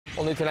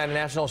Well, new tonight, a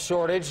national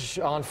shortage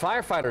on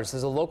firefighters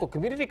as a local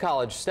community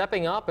college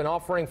stepping up and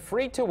offering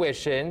free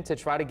tuition to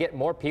try to get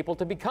more people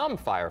to become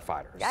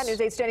firefighters. Yeah, News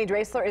 8's Jenny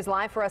Dreasler is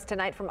live for us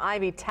tonight from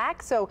Ivy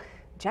Tech. So,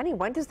 Jenny,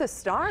 when does this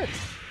start?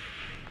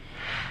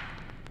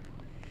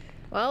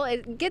 Well,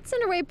 it gets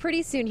underway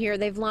pretty soon here.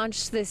 They've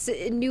launched this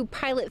new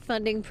pilot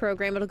funding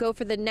program. It'll go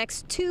for the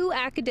next 2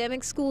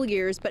 academic school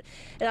years, but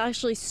it'll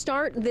actually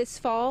start this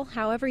fall.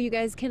 However, you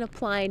guys can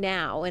apply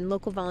now, and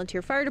local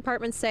volunteer fire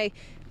departments say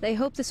they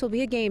hope this will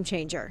be a game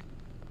changer.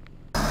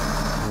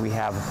 We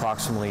have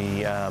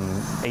approximately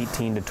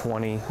 18 to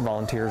 20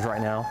 volunteers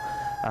right now.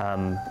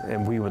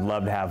 And we would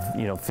love to have,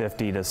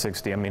 50 to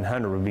 60. I mean,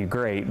 100 would be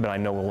great, but I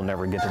know we'll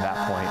never get to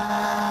that point.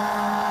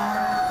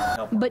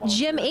 But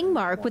Jim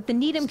Ingmark with the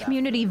Needham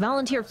Community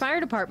Volunteer Fire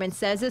Department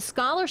says a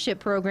scholarship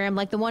program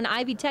like the one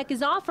Ivy Tech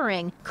is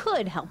offering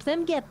could help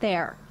them get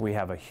there. We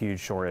have a huge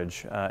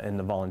shortage in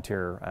the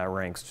volunteer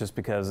ranks just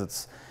because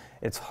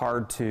it's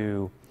hard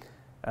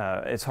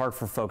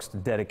for folks to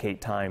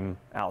dedicate time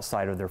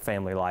outside of their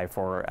family life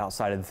or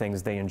outside of the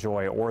things they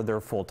enjoy or their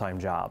full-time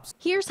jobs.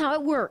 Here's how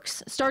it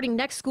works. Starting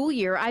next school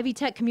year, Ivy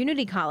Tech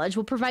Community College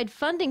will provide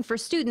funding for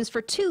students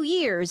for 2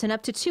 years and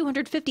up to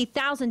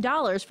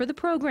 $250,000 for the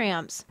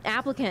programs.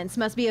 Applicants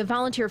must be a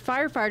volunteer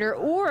firefighter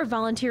or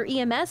volunteer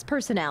EMS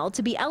personnel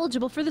to be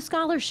eligible for the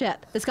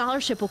scholarship. The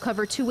scholarship will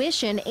cover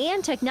tuition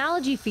and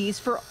technology fees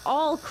for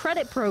all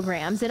credit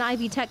programs at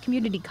Ivy Tech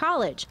Community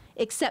College,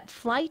 except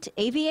flight,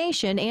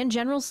 aviation, and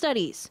general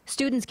studies.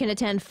 Students can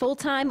attend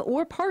full-time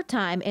or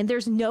part-time, and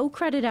there's no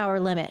credit hour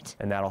limit.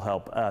 And that'll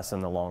help us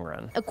in the long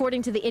run.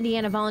 According to the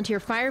Indiana Volunteer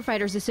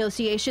Firefighters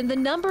Association, the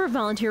number of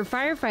volunteer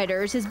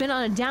firefighters has been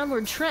on a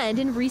downward trend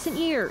in recent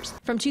years.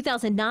 From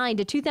 2009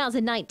 to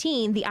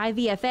 2019, the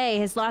IVFA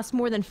has lost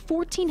more than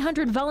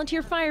 1,400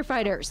 volunteer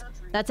firefighters.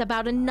 That's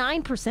about a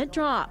 9%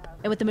 drop.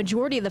 And with the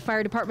majority of the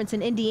fire departments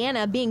in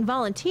Indiana being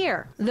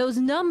volunteer, those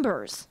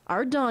numbers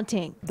are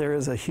daunting. There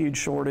is a huge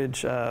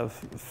shortage of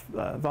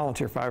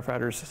volunteer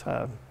firefighters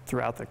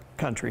throughout the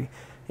country,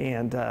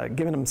 and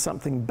giving them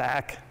something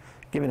back,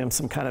 giving them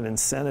some kind of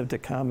incentive to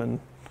come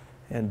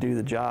and do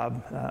the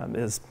job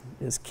is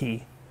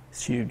key.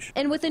 It's huge.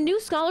 And with a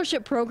new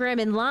scholarship program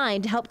in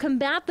line to help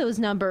combat those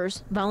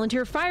numbers,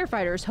 volunteer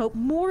firefighters hope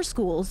more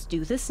schools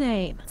do the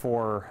same.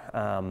 For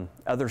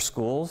other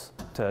schools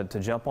to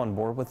jump on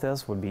board with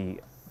this would be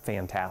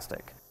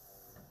fantastic.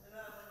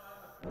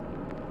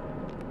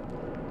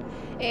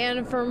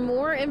 And for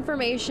more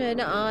information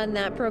on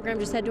that program,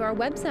 just head to our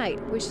website,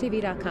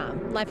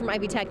 wishtv.com. Live from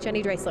Ivy Tech,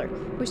 Jenny Dreasler,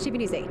 Wish TV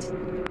News 8.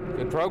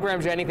 Good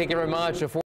program, Jenny. Thank you very much.